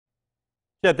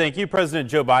Yeah, thank you. President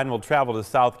Joe Biden will travel to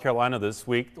South Carolina this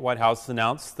week. The White House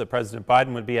announced that President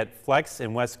Biden would be at Flex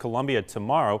in West Columbia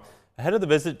tomorrow. Ahead of the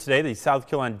visit today, the South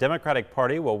Carolina Democratic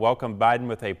Party will welcome Biden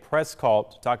with a press call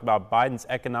to talk about Biden's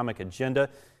economic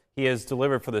agenda he has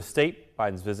delivered for the state.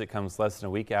 Biden's visit comes less than a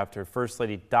week after First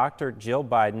Lady Dr. Jill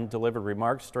Biden delivered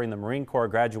remarks during the Marine Corps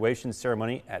graduation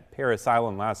ceremony at Parris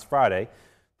Island last Friday.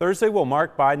 Thursday will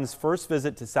mark Biden's first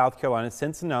visit to South Carolina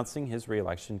since announcing his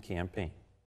re-election campaign.